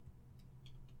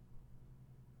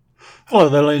Hello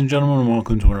there, ladies and gentlemen, and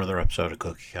welcome to another episode of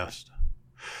CookieCast.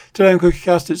 Today on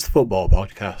CookieCast, it's the football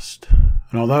podcast.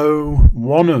 And although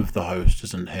one of the hosts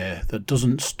isn't here, that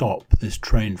doesn't stop this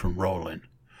train from rolling.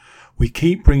 We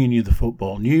keep bringing you the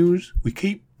football news, we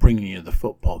keep bringing you the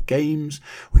football games,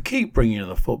 we keep bringing you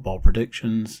the football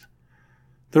predictions.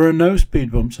 There are no speed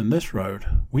bumps in this road,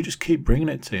 we just keep bringing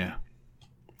it to you.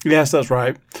 Yes, that's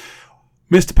right.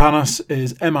 Mr. Panas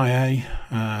is MIA,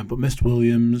 but Mr.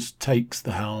 Williams takes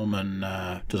the helm and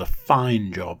does a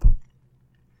fine job.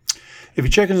 If you're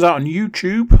checking us out on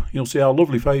YouTube, you'll see our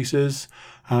lovely faces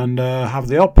and have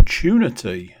the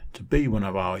opportunity to be one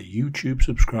of our YouTube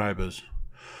subscribers.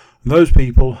 And those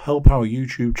people help our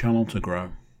YouTube channel to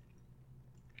grow.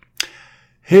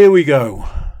 Here we go.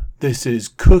 This is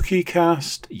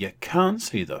CookieCast. You can't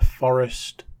see the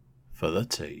forest for the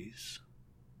trees.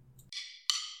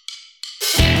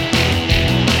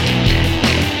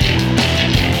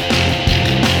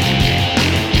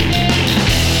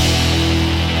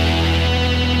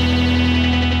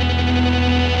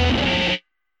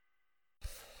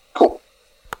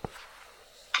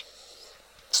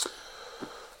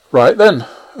 Right then,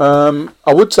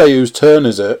 I would say whose turn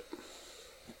is it?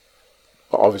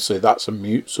 But obviously that's a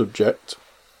mute subject.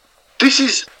 This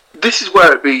is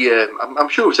where it'd be. I'm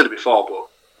sure we've said it before, but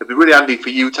it'd be really handy for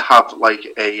you to have like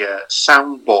a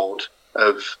soundboard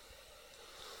of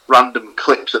random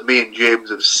clips that me and James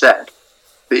have said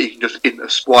that you can just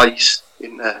intersplice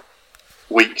in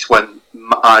weeks when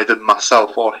either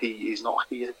myself or he is not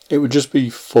here. It would just be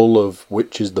full of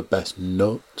which is the best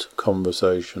nut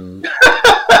conversation.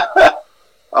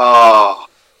 Oh,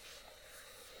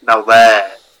 now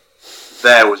there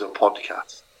was a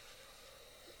podcast.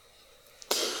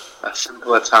 A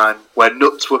simpler time where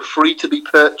nuts were free to be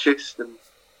purchased and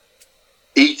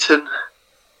eaten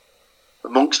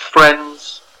amongst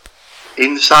friends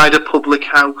inside a public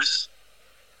house.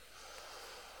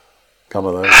 Come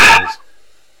of those days.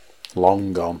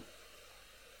 Long gone.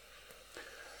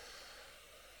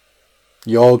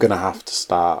 You're going to have to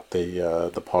start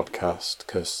the podcast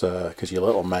because your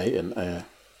little mate isn't here.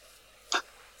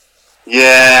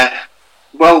 Yeah.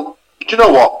 Well, do you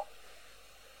know what?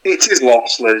 It is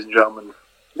lost, ladies and gentlemen.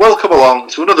 Welcome along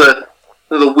to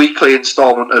another weekly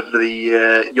instalment of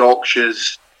the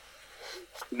Yorkshire's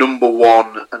number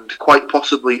one and quite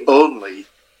possibly only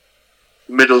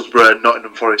Middlesbrough and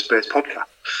Nottingham Forest-based podcast.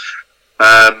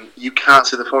 You can't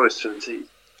see the forest for the trees.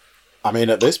 I mean,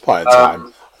 at this point in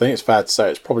time, I think it's fair to say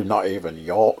it's probably not even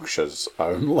Yorkshire's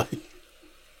only.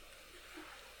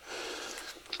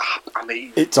 I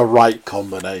mean, it's a right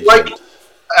combination. Like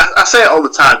I say it all the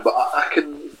time, but I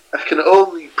can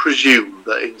only presume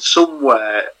that in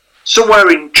somewhere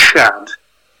in Chad,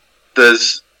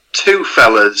 there's two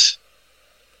fellas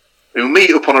who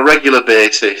meet up on a regular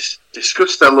basis,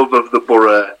 discuss their love of the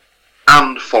borough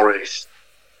and forest,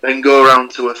 then go around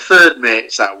to a third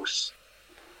mate's house,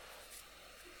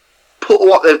 put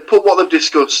what they've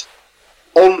discussed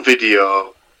on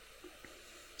video,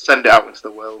 send it out into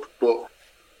the world. But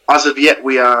as of yet,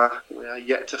 we are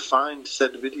yet to find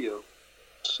said video.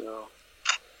 So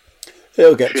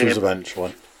it'll get to us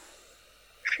eventually.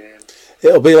 Shame.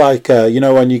 It'll be like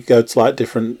when you go to like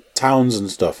different towns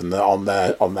and stuff, and they're on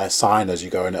their sign as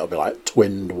you go, and it'll be like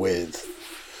twinned with.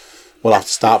 We'll have to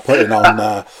start putting on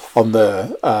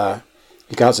the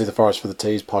You Can't See the Forest for the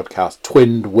Trees podcast,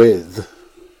 twinned with.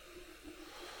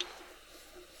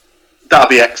 That'd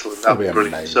be excellent. That'd be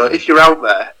brilliant. Amazing. So if you're out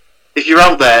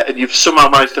there and you've somehow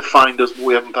managed to find us but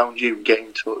we haven't found you, get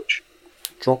in touch.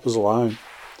 Drop us a line.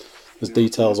 There's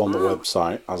details on the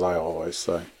website, as I always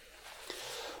say.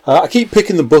 I keep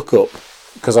picking the book up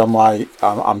because I'm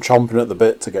chomping at the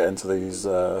bit to get into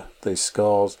these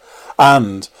scores,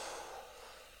 and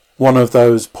one of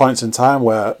those points in time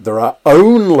where there are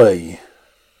only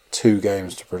 2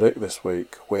 games to predict this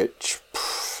week, which,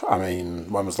 I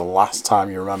mean, when was the last time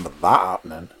you remember that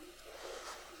happening?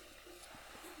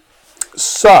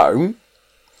 So,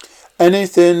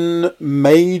 anything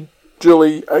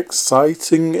majorly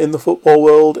exciting in the football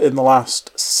world in the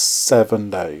last 7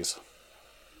 days?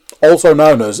 Also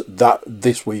known as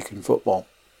this week in football.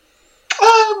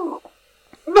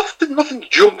 Nothing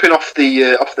jumping off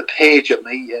the page at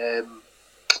me.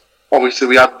 Obviously,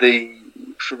 we had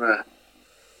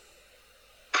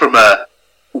from a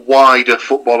wider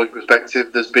footballing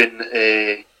perspective. There's been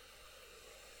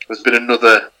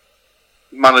another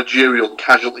managerial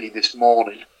casualty this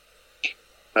morning.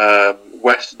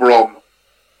 West Brom,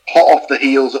 hot off the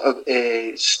heels of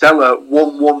a stellar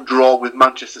 1-1 draw with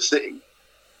Manchester City,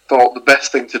 thought the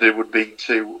best thing to do would be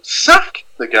to sack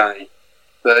the guy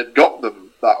that had got them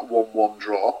that 1-1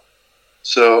 draw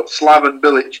So Slaven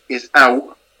Bilic is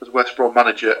out as West Brom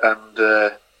manager, and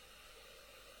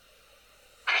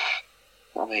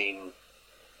I mean,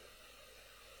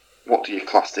 what do you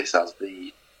class this as?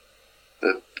 The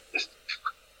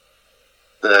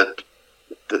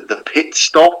pit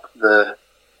stop?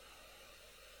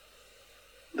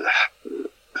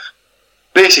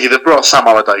 Basically, they brought Sam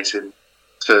Allardyce in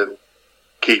to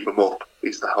keep him up,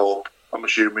 is the hope, I'm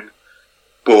assuming.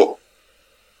 But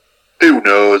who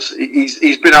knows?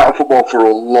 He's been out of football for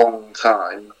a long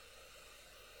time.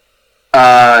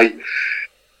 I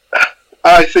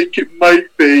think it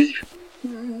might be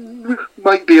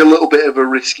a little bit of a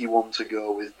risky one to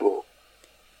go with, but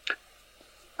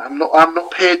I'm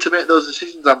not paid to make those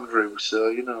decisions, Andrew. So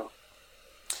you know.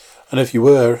 And if you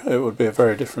were, it would be a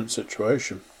very different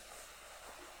situation.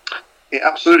 It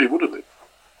absolutely would have been.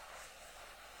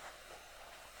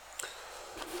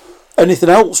 Anything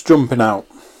else jumping out?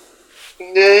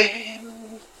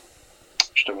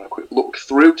 Just having a quick look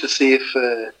through to see if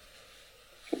I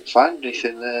can find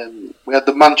anything. We had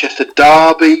the Manchester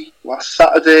Derby last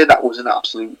Saturday. That was an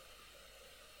absolute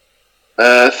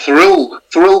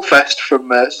thrill fest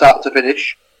from start to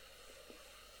finish.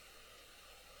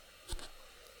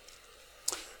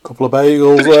 Couple of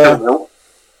bagels there.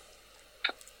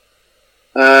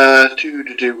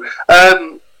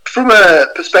 From a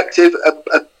perspective,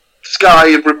 Sky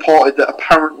have reported that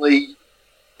apparently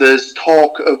there's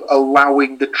talk of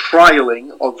allowing the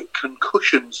trialling of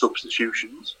concussion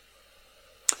substitutions.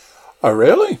 Oh,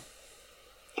 really?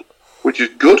 Which is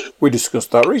good. We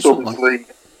discussed that recently. Obviously,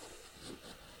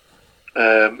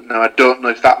 now, I don't know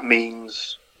if that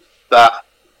means that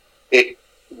it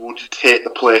would take the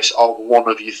place of one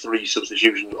of your three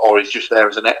substitutions, or is just there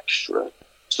as an extra.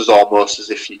 So it's almost as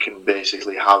if you can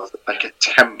basically have like a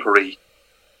temporary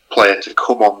player to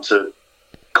come on to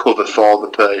cover for the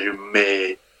player who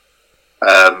may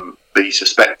be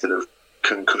suspected of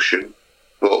concussion.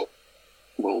 But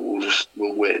we'll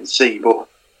wait and see. But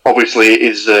obviously, it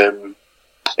is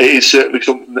certainly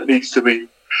something that needs to be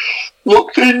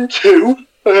looked into.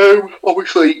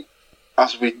 Obviously,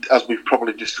 as we've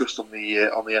probably discussed on the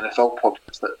NFL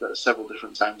podcast that several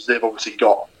different times, they've obviously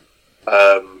got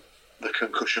the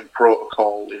concussion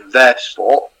protocol in their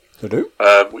sport. They do,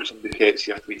 which indicates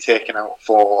you have to be taken out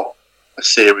for a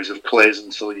series of plays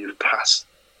until you've passed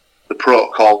the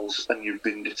protocols and you've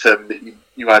been determined that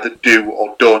you either do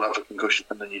or don't have a concussion,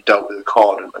 and then you dealt with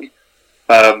accordingly.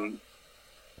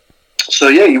 So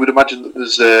yeah, you would imagine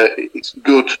that it's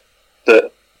good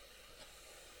that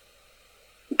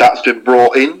that's been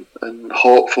brought in, and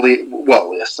hopefully,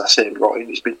 well, yes, I say brought in,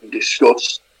 it's been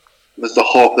discussed. There's the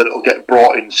hope that it'll get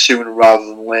brought in sooner rather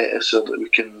than later, so that we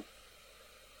can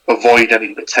avoid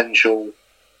any potential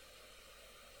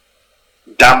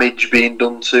damage being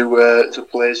done to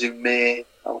players who may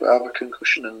have a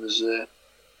concussion, and there's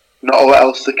not a lot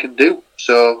else they can do.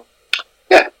 So,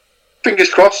 yeah, fingers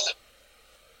crossed.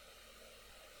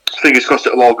 Fingers crossed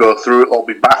it'll all go through, it'll all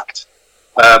be backed,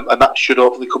 and that should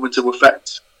hopefully come into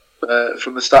effect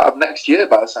from the start of next year,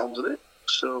 by the sounds of it.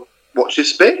 So, watch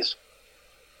this space.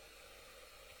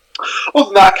 Other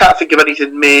than that, I can't think of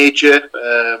anything major.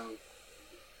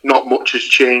 Not much has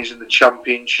changed in the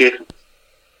Championship.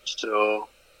 So,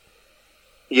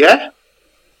 yeah.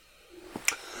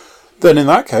 Then in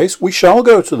that case, we shall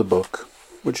go to the book,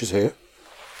 which is here.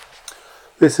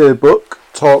 This here book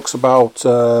talks about,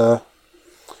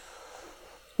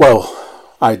 well,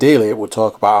 ideally it would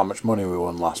talk about how much money we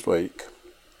won last week.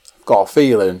 I've got a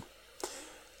feeling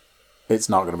it's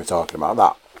not going to be talking about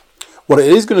that. What it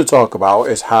is going to talk about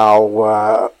is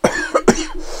how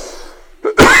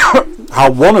how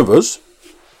one of us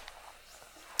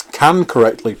can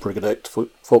correctly predict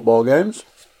football games.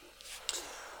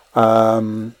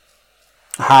 How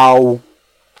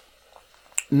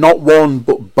not one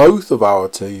but both of our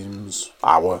teams,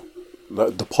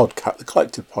 the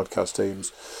collective podcast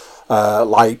teams,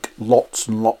 like lots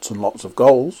and lots and lots of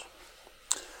goals.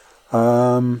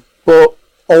 But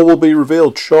all will be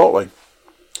revealed shortly.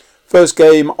 First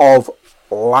game of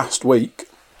last week,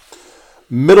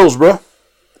 Middlesbrough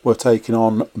were taking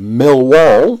on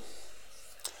Millwall.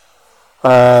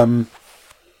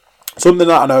 Something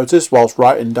that I noticed whilst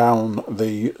writing down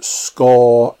the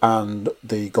score and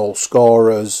the goal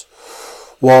scorers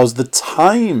was the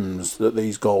times that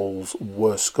these goals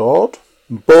were scored.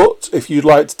 But if you'd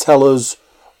like to tell us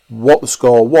what the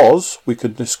score was, we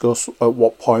could discuss at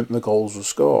what point the goals were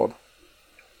scored.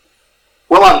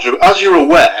 Well, Andrew, as you're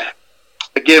aware,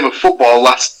 a game of football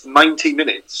lasts 90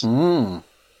 minutes.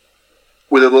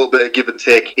 With a little bit of give and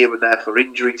take here and there for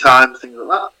injury time, things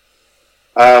like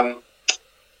that.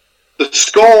 the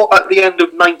score at the end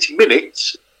of 90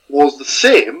 minutes was the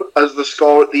same as the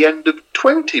score at the end of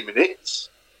 20 minutes,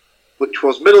 which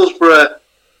was Middlesbrough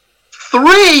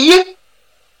 3,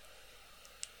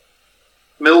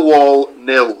 Millwall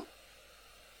 0.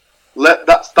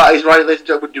 That is right, ladies and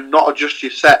gentlemen. Do not adjust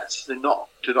your sets. Do not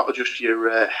adjust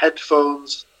your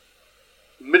headphones.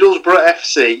 Middlesbrough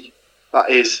FC, that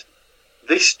is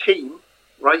this team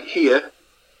right here.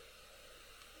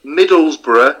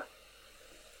 Middlesbrough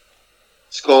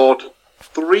scored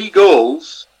 3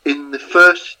 goals in the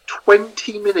first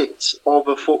 20 minutes of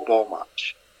a football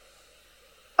match.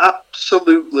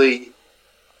 Absolutely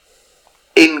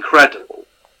incredible.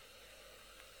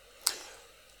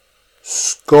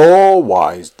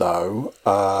 Score-wise, though,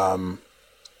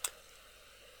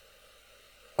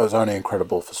 it was only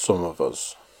incredible for some of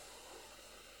us.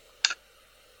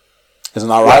 Isn't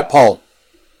that right, Paul?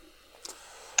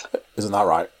 Isn't that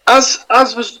right? As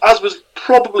was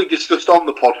probably discussed on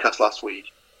the podcast last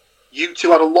week, you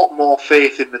two had a lot more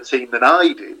faith in the team than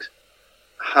I did.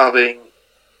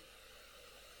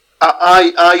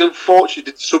 I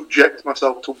unfortunately did subject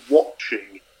myself to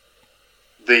watching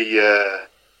the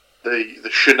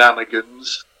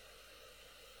shenanigans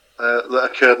that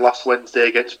occurred last Wednesday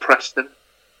against Preston,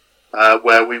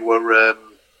 where we were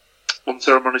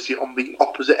unceremoniously on the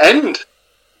opposite end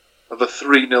of a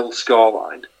 3-0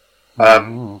 scoreline.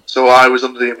 So I was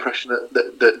under the impression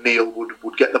that Neil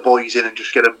would get the boys in and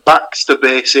just get them back to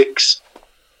basics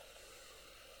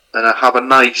and have a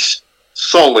nice,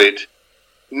 solid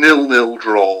 0-0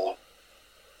 draw.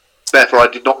 Therefore, I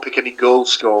did not pick any goal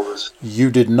scorers. You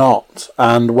did not.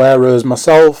 And whereas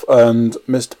myself and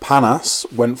Mr.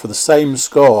 Panas went for the same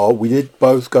score, we did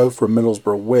both go for a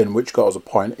Middlesbrough win, which got us a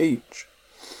point each.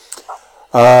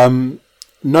 Noticing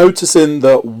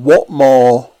that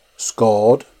Watmore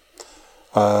scored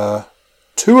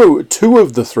two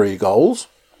of the 3 goals,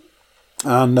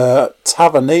 and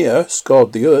Tavernier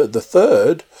scored the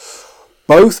third.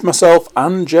 Both myself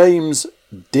and James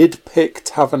did pick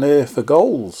Tavernier for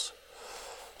goals.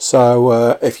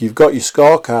 So if you've got your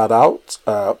scorecard out,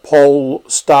 Paul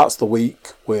starts the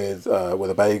week with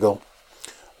a bagel.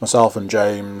 Myself and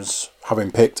James,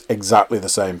 having picked exactly the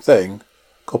same thing,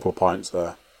 a couple of points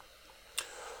there.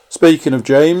 Speaking of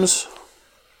James,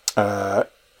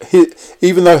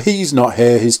 even though he's not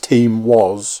here, his team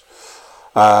was.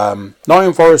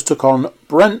 Nottingham Forest took on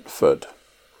Brentford.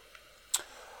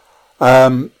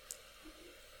 In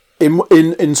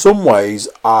some ways,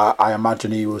 I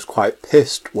imagine he was quite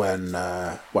pissed when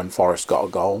Forest got a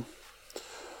goal.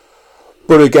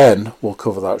 But again, we'll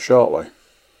cover that shortly.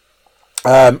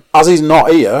 As he's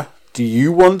not here, do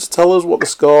you want to tell us what the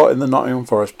score in the Nottingham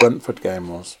Forest Brentford game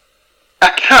was? I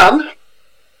can.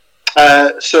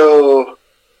 So,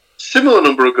 similar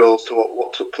number of goals to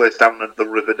what took place down at the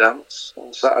River Dance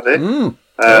on Saturday.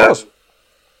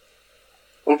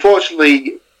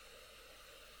 Unfortunately,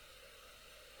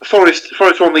 Forest were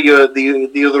on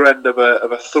the other end of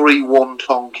a 3-1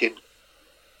 Tonkin.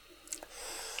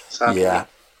 Sadly. Yeah,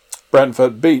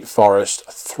 Brentford beat Forest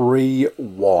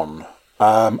 3-1.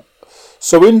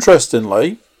 So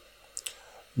interestingly,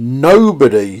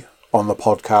 nobody on the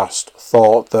podcast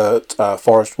thought that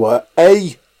Forest were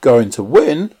A, going to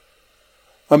win,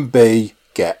 and B,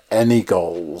 get any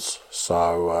goals.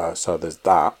 So there's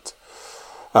that.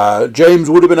 James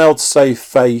would have been able to save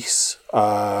face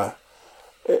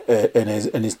in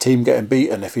his team getting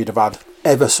beaten if he'd have had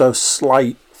ever so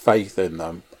slight faith in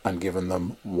them and given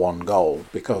them 1 goal,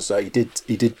 because he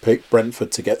did pick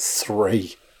Brentford to get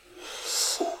 3.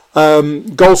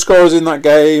 Goal scorers in that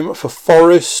game for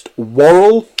Forest,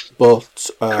 Worrell, but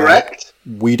correct.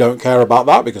 We don't care about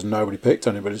that because nobody picked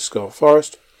anybody to score for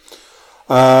Forest.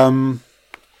 Now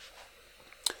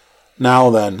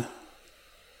then,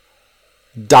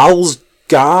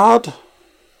 Dalsgaard,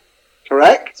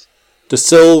 correct. De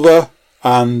Silva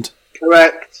and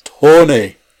correct.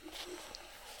 Tony.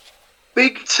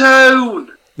 Big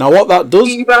Tone. Now what that does,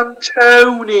 Ivan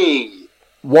Tony.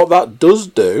 What that does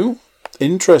do,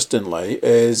 interestingly,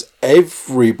 is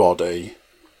everybody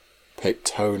picked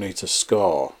Tony to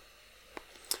score.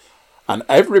 And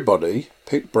everybody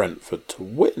picked Brentford to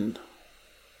win.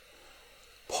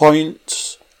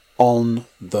 Points on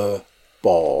the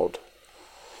board.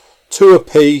 2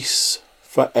 apiece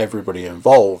for everybody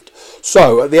involved.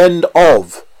 So, at the end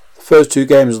of the first 2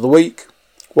 games of the week,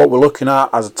 what we're looking at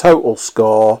as a total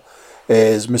score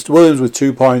is Mr. Williams with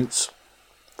 2 points,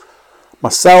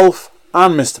 myself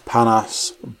and Mr.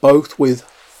 Panas both with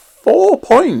 4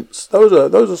 points. Those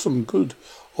are some good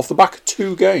off the back of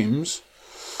 2 games.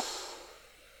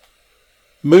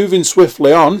 Moving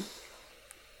swiftly on,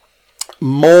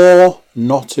 more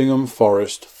Nottingham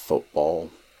Forest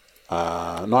football.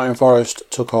 Nottingham Forest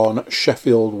took on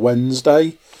Sheffield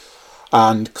Wednesday,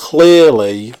 and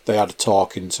clearly they had a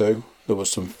talking to. There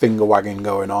was some finger wagging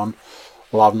going on.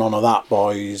 We'll have none of that,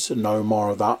 boys. No more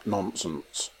of that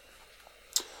nonsense.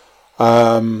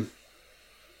 Again,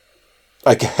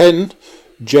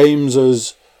 James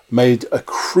has made a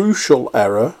crucial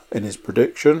error in his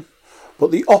prediction,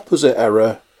 but the opposite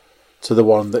error to the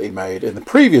one that he made in the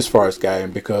previous Forest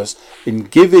game, because in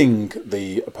giving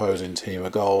the opposing team a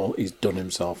goal, he's done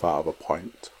himself out of a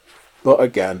point. But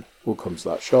again, we'll come to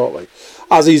that shortly.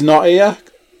 As he's not here,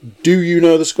 do you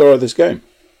know the score of this game?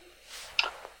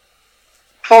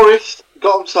 Forest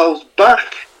got themselves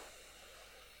back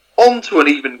onto an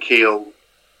even keel.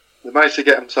 They managed to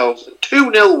get themselves a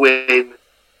 2-0 win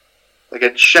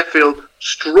against Sheffield,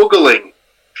 struggling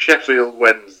Sheffield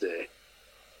Wednesday.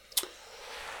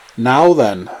 Now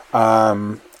then,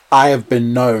 I have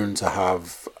been known to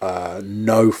have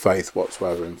no faith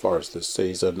whatsoever in Forest this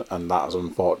season, and that has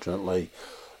unfortunately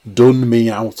done me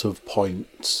out of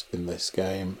points in this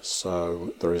game,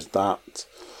 so there is that.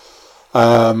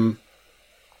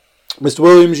 Mr.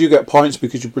 Williams, you get points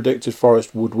because you predicted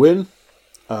Forest would win.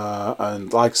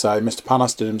 And like I say, Mr.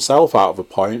 Panas did himself out of a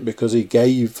point because he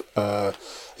gave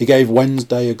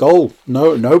Wednesday a goal.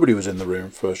 Nobody was in the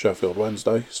room for Sheffield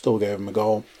Wednesday. Still gave him a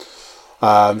goal.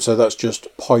 So that's just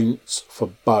points for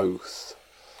both.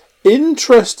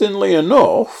 Interestingly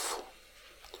enough,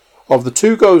 of the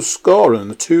 2 goal scorer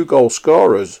and the 2 goal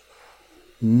scorers,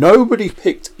 nobody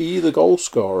picked either goal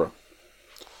scorer.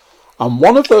 And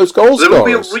one of those goal scorers... There will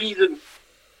be a reason...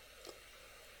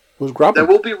 was Grabban. There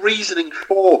will be reasoning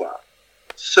for that.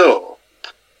 So,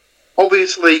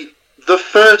 obviously, the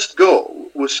first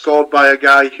goal was scored by a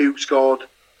guy who scored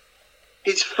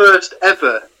his first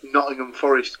ever Nottingham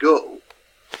Forest goal.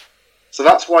 So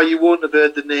that's why you won't have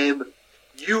heard the name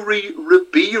Yuri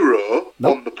Ribeiro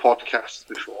on the podcast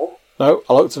before. No,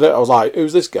 I looked at it, I was like,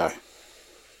 who's this guy?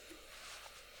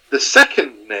 The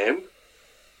second name,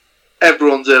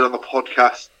 everyone's heard on the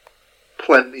podcast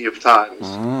plenty of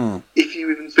times. If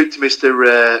you even speak to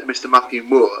Mr. Matthew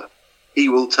Moore, he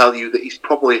will tell you that he's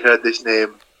probably heard this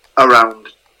name around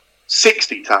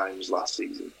 60 times last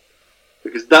season.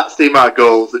 Because that's the amount of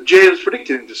goals that James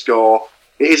predicted him to score.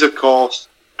 It is, of course,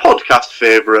 podcast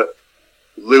favourite,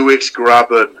 Lewis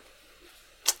Grabban.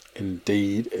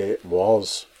 Indeed it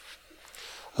was.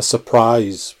 A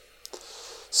surprise.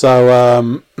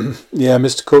 So, yeah,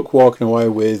 Mr. Cook walking away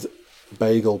with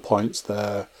bagel points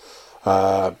there.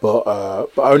 But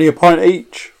only a point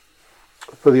each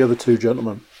for the other 2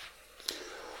 gentlemen.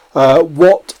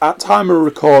 What, at time of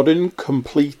recording,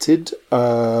 completed,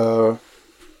 about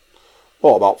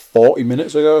 40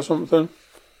 minutes ago or something,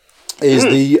 is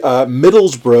the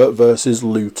Middlesbrough versus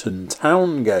Luton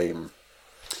Town game.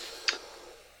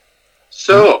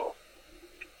 So,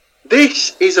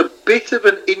 this is a bit of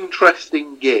an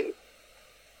interesting game.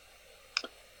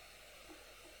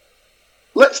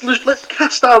 Let's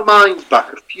cast our minds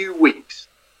back a few weeks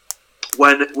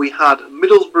when we had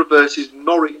Middlesbrough versus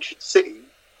Norwich City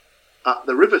at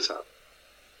the Riverside.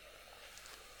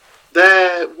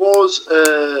 There was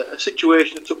a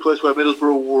situation that took place where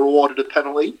Middlesbrough were awarded a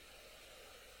penalty.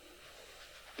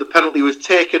 The penalty was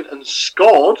taken and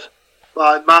scored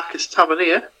by Marcus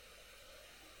Tavernier.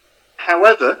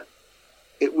 However,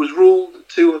 it was ruled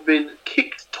to have been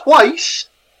kicked twice.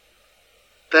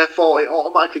 Therefore, it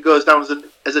automatically goes down as an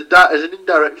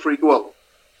indirect free goal.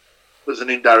 As an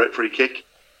indirect free kick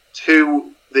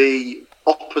to the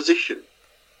opposition.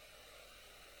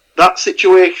 That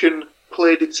situation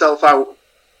played itself out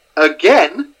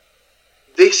again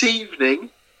this evening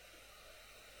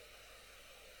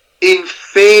in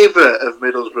favour of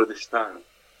Middlesbrough this time.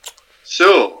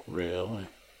 So, really,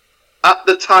 at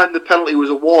the time the penalty was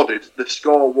awarded, the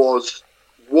score was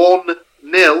 1-0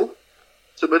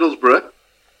 to Middlesbrough,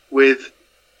 with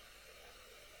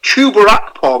Chuba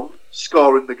Akpom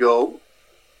scoring the goal.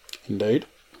 Indeed.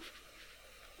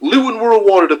 Luton were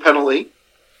awarded a penalty.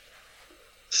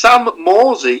 Sam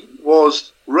Morsey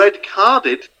was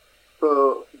red-carded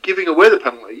for giving away the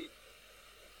penalty,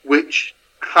 which,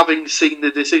 having seen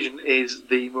the decision, is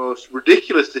the most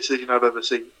ridiculous decision I've ever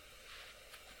seen.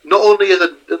 Not only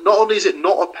is it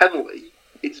not a penalty,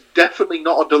 it's definitely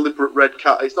not a deliberate red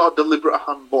card. It's not a deliberate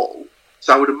handball.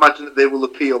 So I would imagine that they will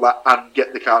appeal that and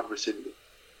get the card rescinded.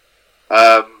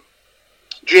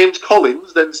 James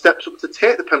Collins then steps up to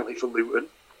take the penalty from Luton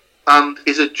and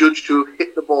is adjudged to have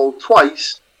hit the ball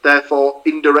twice, therefore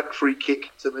indirect free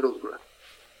kick to Middlesbrough.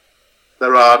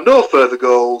 There are no further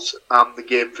goals and the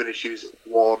game finishes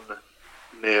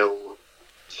 1-0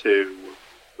 to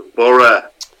Borough.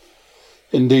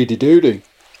 Indeedy doody.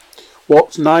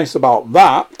 What's nice about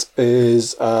that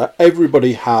is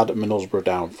everybody had Middlesbrough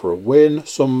down for a win,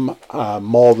 some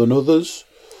more than others.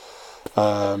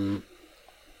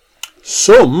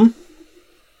 Some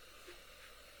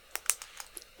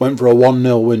went for a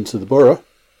 1-0 win to the Borough,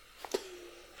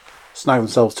 snagged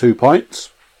themselves 2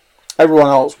 points. Everyone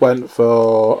else went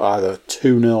for either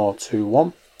 2-0 or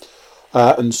 2-1.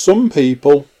 And some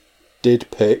people did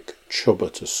pick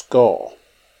Chuba to score.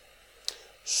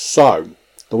 So,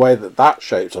 the way that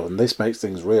shapes up, and this makes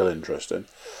things real interesting.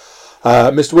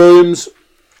 Mr. Williams,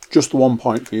 just the 1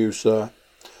 point for you, sir.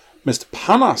 Mr.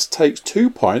 Panas takes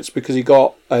 2 points because he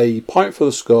got a point for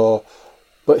the score,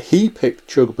 but he picked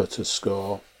Chuba to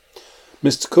score.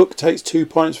 Mr. Cook takes 2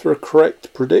 points for a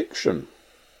correct prediction.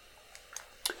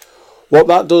 What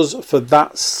that does for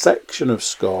that section of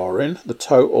scoring, the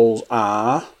totals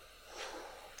are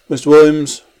Mr.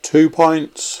 Williams, 2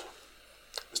 points.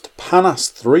 Mr.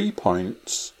 Panas, 3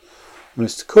 points.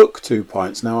 Mr. Cook, 2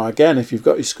 points. Now, again, if you've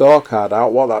got your scorecard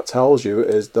out, what that tells you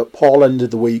is that Paul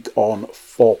ended the week on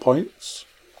 4 points.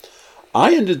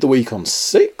 I ended the week on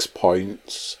 6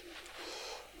 points.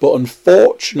 But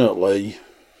unfortunately,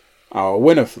 our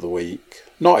winner for the week,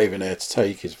 not even here to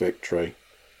take his victory,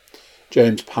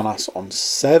 James Panas on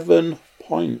 7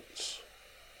 points.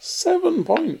 7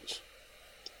 points.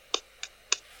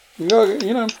 You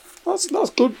know, that's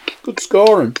good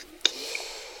scoring.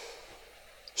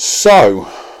 So,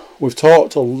 we've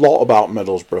talked a lot about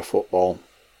Middlesbrough football,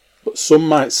 but some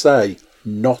might say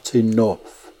not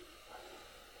enough.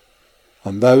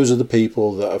 And those are the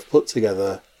people that have put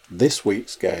together this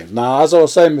week's game. Now, as I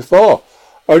was saying before,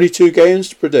 only 2 games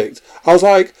to predict. I was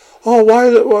like, oh,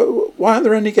 why aren't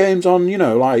there any games on,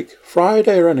 like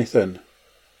Friday or anything?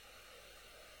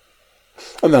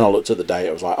 And then I looked at the date.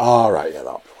 I was like, all right, yeah,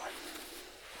 that'll be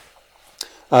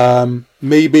fine.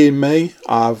 Me being me,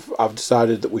 I've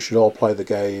decided that we should all play the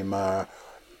game.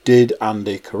 Did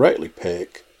Andy correctly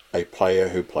pick a player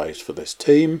who plays for this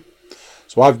team?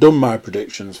 So I've done my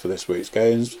predictions for this week's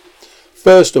games.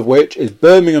 First of which is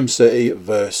Birmingham City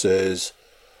versus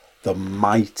the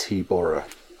mighty Borough.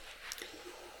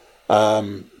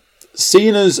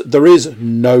 Seeing as there is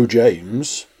no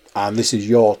James, and this is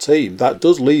your team, that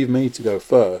does leave me to go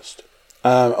first.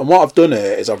 And what I've done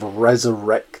here is I've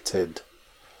resurrected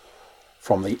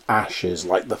from the ashes,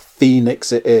 like the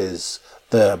phoenix it is,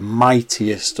 the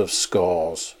mightiest of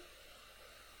scores.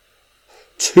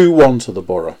 2-1 to the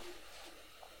Borough.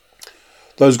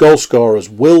 Those goal scorers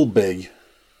will be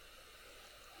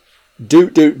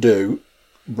Britt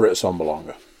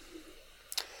Sombalonga.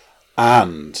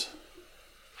 And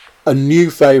a new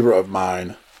favourite of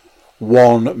mine,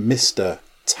 one Mr.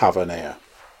 Tavernier.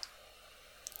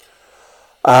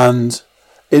 And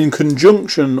in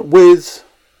conjunction with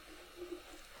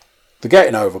the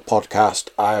Getting Over podcast,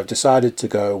 I have decided to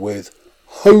go with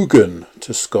Hogan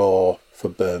to score for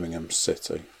Birmingham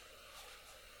City.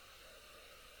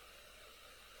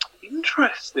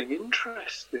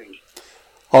 Interesting.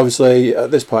 Obviously, at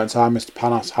this point in time, Mr.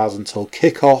 Panas has until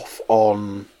kick-off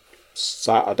on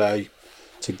Saturday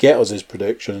to get us his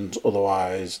predictions.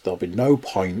 Otherwise, there'll be no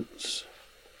points.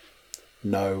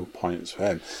 No points for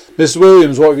him. Mr.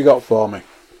 Williams, what have you got for me?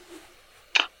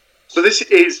 So this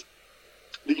is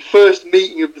the first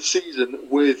meeting of the season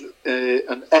with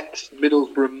an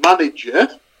ex-Middlesbrough manager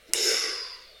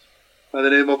by the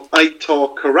name of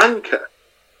Aitor Karanka.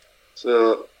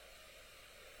 So,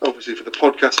 obviously for the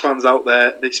podcast fans out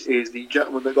there, this is the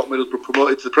gentleman that got Middlesbrough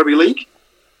promoted to the Premier League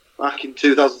back in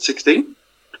 2016.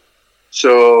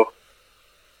 So,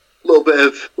 a little bit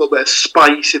of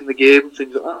spice in the game,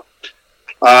 things like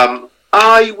that.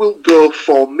 I will go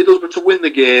for Middlesbrough to win the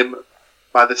game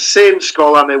by the same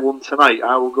scoreline they won tonight.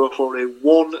 I will go for a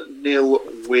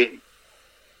 1-0 win.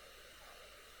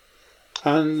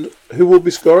 And who will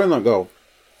be scoring that goal?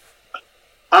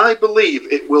 I believe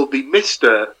it will be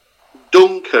Mr.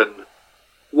 Duncan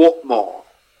Watmore.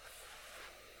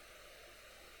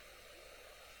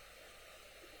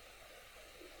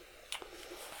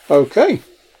 Okay.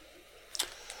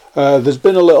 There's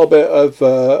been a little bit of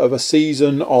a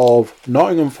season of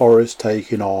Nottingham Forest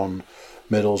taking on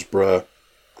Middlesbrough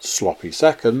sloppy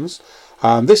seconds,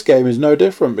 and this game is no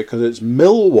different because it's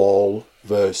Millwall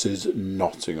versus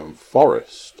Nottingham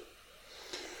Forest.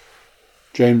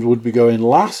 James would be going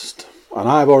last, and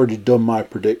I've already done my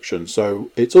prediction,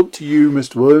 so it's up to you,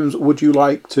 Mr. Williams. Would you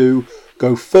like to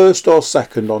go first or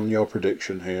second on your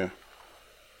prediction here?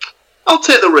 I'll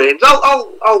take the reins.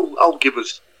 I'll give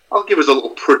us a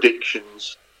little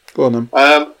predictions. Go on then.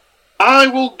 I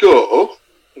will go.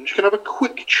 I'm just going to have a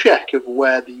quick check of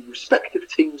where the respective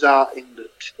teams are in the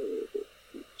table.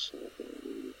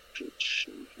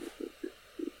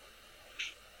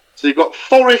 So you've got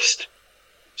Forest,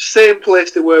 same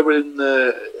place they were in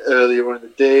earlier on in the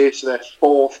day, so they're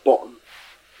fourth bottom.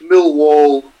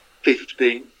 Millwall,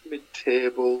 15th,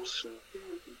 mid-table. So.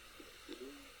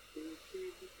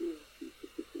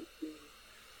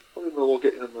 Probably Millwall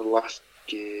getting in the last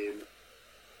game.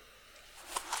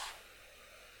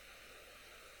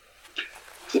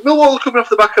 So Millwall are coming off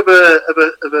the back of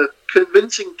a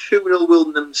convincing 2-0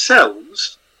 win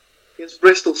themselves against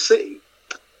Bristol City.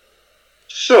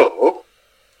 So,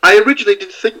 I originally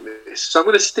didn't think this, so I'm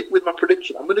going to stick with my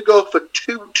prediction. I'm going to go for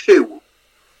 2-2.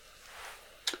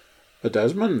 For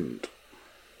Desmond.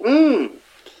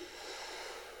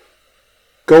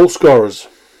 Goal scorers.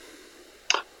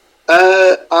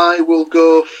 I will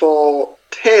go for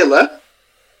Taylor.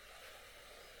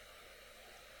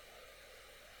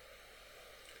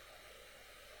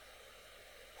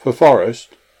 For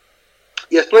Forest?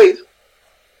 Yes, please.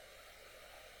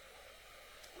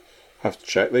 Have to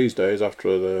check these days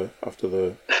after the.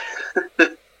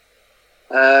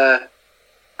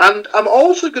 And I'm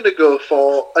also going to go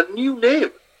for a new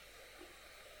name.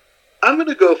 I'm going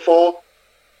to go for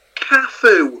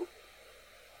Cafu.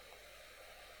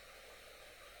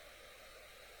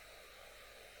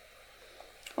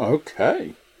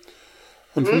 Okay.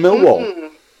 And for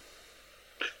Millwall?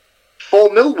 For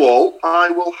Millwall, I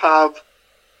will have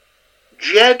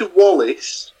Jed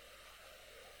Wallace.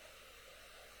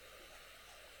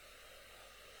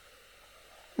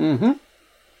 Mm-hmm.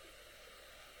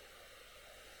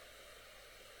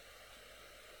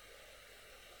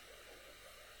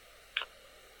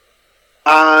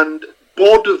 And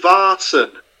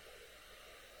Bodvarsson.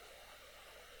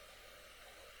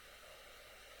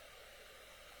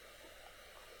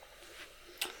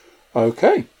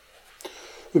 Okay.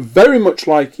 Very much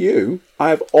like you, I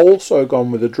have also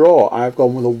gone with a draw. I have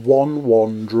gone with a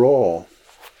 1-1 draw.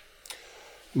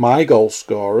 My goal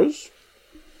scorers.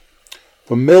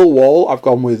 For Millwall, I've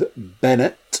gone with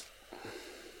Bennett.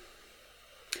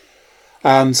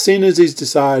 And seeing as he's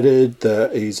decided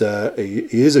that he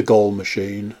is a goal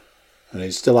machine, and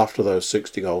he's still after those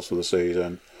 60 goals for the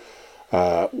season,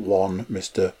 one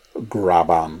Mr.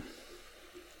 Graban.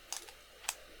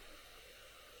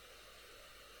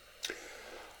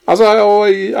 As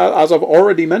I've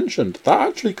already mentioned, that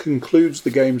actually concludes the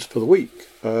games for the week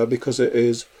because it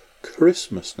is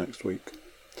Christmas next week.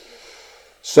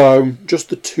 So, just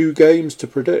the 2 games to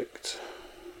predict.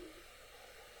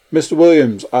 Mr.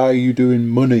 Williams, are you doing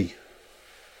money?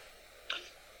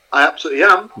 I absolutely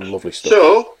am. Lovely stuff.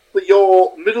 So, for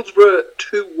your Middlesbrough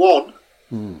 2-1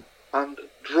 and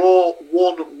draw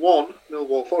 1-1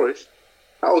 Millwall Forest,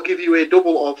 that will give you a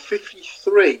double of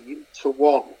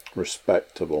 53-1.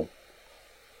 Respectable.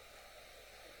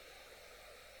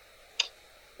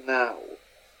 Now,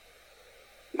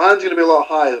 mine's going to be a lot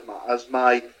higher than that, as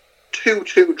my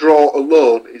 2-2 draw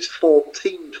alone is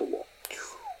 14-1.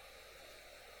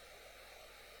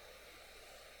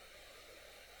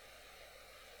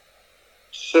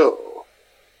 So,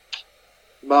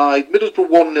 my Middlesbrough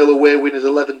 1-0 away win is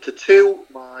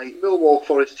 11-2. My Millwall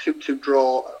Forest 2-2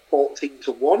 draw at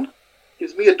 14-1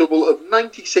 gives me a double of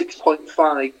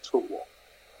 96.5-1.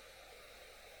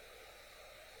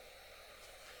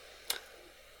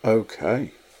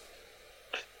 Okay.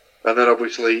 And then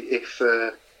obviously, if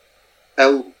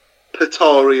El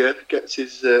Patoria gets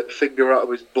his finger out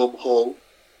of his bum hole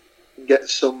and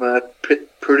gets some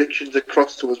predictions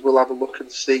across to us, we'll have a look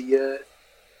and see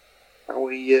how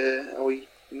he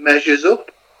measures up.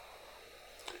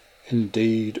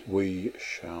 Indeed, we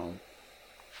shall.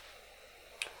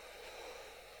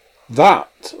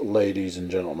 That, ladies and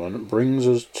gentlemen, brings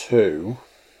us to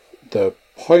the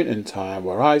point in time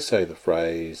where I say the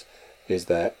phrase, is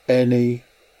there any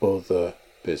other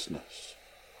business?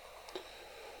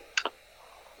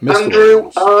 Mr. Andrew,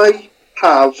 Williams. I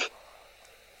have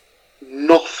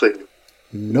nothing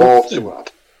more to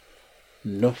add.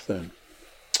 Nothing.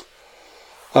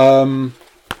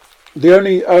 The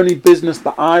only business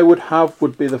that I would have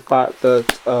would be the fact that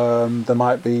there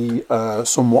might be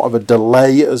somewhat of a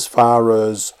delay as far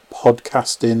as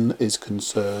podcasting is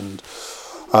concerned.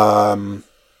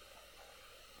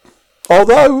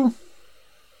 Although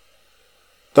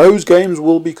those games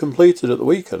will be completed at the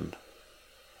weekend.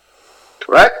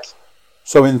 Correct.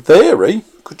 So in theory,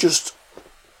 could just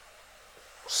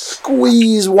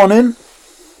squeeze one in.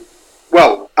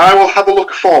 Well, I will have a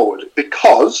look forward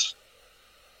because,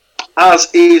 as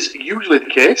is usually the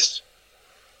case,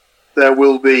 there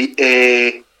will be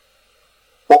a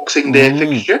Boxing Day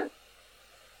fixture.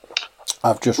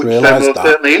 I've just which realised there that.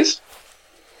 certainly is.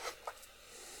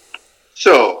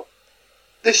 So,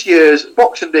 this year's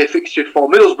Boxing Day fixture for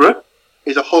Middlesbrough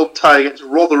is a home tie against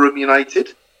Rotherham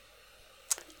United.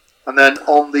 And then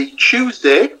on the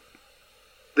Tuesday,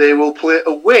 they will play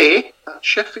away at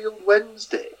Sheffield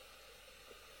Wednesday.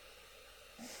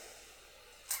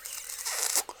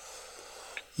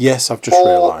 Yes, I've just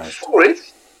realised.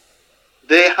 Forest,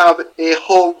 they have a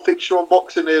home fixture on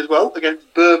Boxing Day as well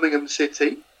against Birmingham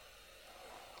City.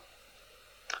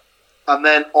 And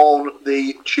then on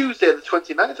the Tuesday, the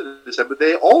 29th of December,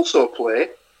 they also play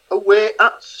away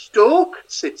at Stoke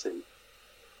City.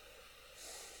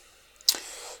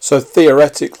 So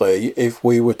theoretically, if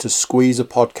we were to squeeze a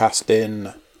podcast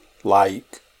in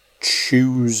like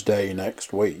Tuesday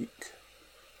next week.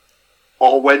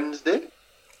 Or Wednesday.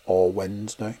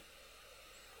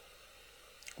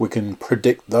 We can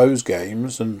predict those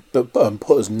games and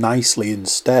put us nicely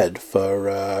instead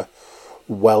for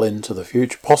well into the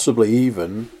future. Possibly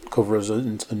even cover us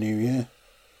into the new year.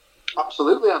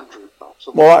 Absolutely, Andrew.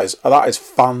 Absolutely. Well, that is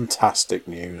fantastic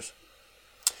news.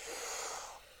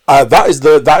 That is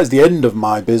the end of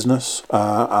my business.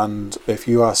 And if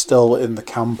you are still in the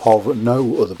camp of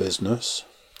no other business,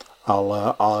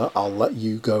 I'll let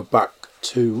you go back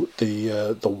to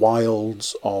the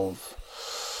wilds of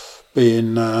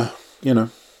being the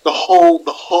hole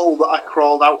that I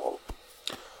crawled out of.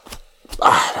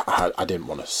 I didn't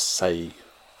want to say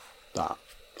that.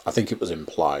 I think it was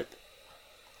implied.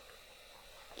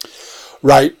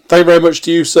 Right, thank you very much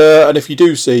to you, sir. And if you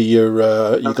do see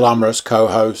your glamorous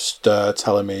co-host,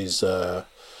 tell him he's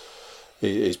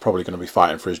probably going to be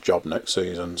fighting for his job next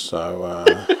season. So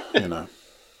You're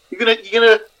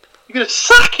gonna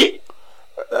sack it.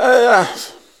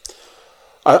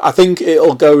 I think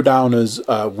it'll go down as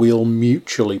we'll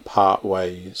mutually part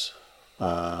ways,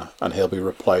 and he'll be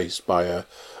replaced by a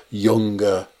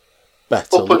younger,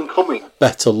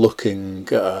 better looking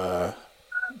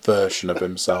version of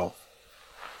himself.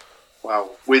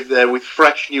 Wow, with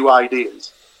fresh new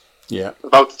ideas. Yeah.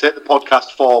 About to take the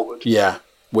podcast forward. Yeah,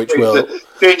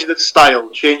 change the style,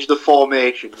 change the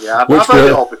formation. Yeah, I've heard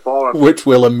it all before. Which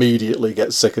we'll immediately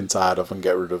get sick and tired of and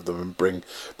get rid of them and bring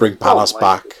Panas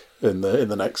back in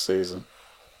the next season.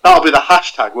 That'll be the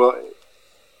hashtag, won't it?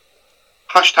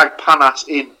 Hashtag Panas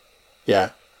in. Yeah.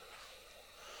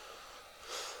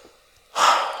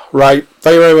 Right,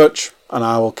 thank you very much, and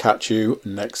I will catch you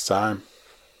next time.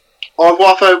 Au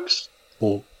revoir, folks.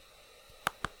 Oh.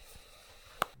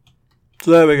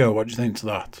 So there we go. What do you think to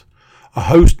that? A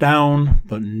host down,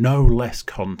 but no less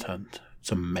content.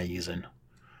 It's amazing.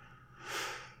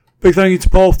 Big thank you to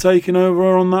Paul for taking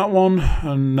over on that one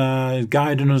and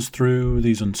guiding us through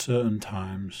these uncertain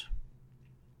times.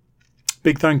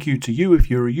 Big thank you to you if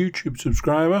you're a YouTube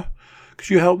subscriber,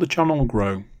 because you help the channel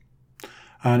grow.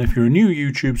 And if you're a new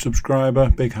YouTube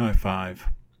subscriber, big high five.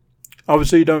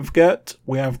 Obviously, don't forget,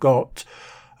 we have got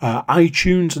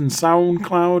iTunes and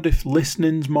SoundCloud if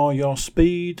listening's more your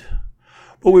speed.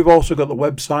 But we've also got the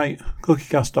website,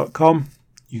 cookiecast.com.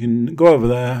 You can go over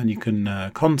there and you can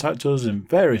contact us in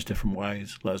various different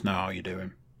ways. Let us know how you're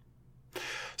doing.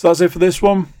 So that's it for this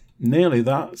one. Nearly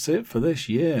that's it for this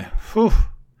year. Whew.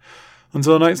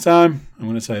 Until next time, I'm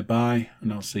going to say bye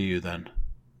and I'll see you then.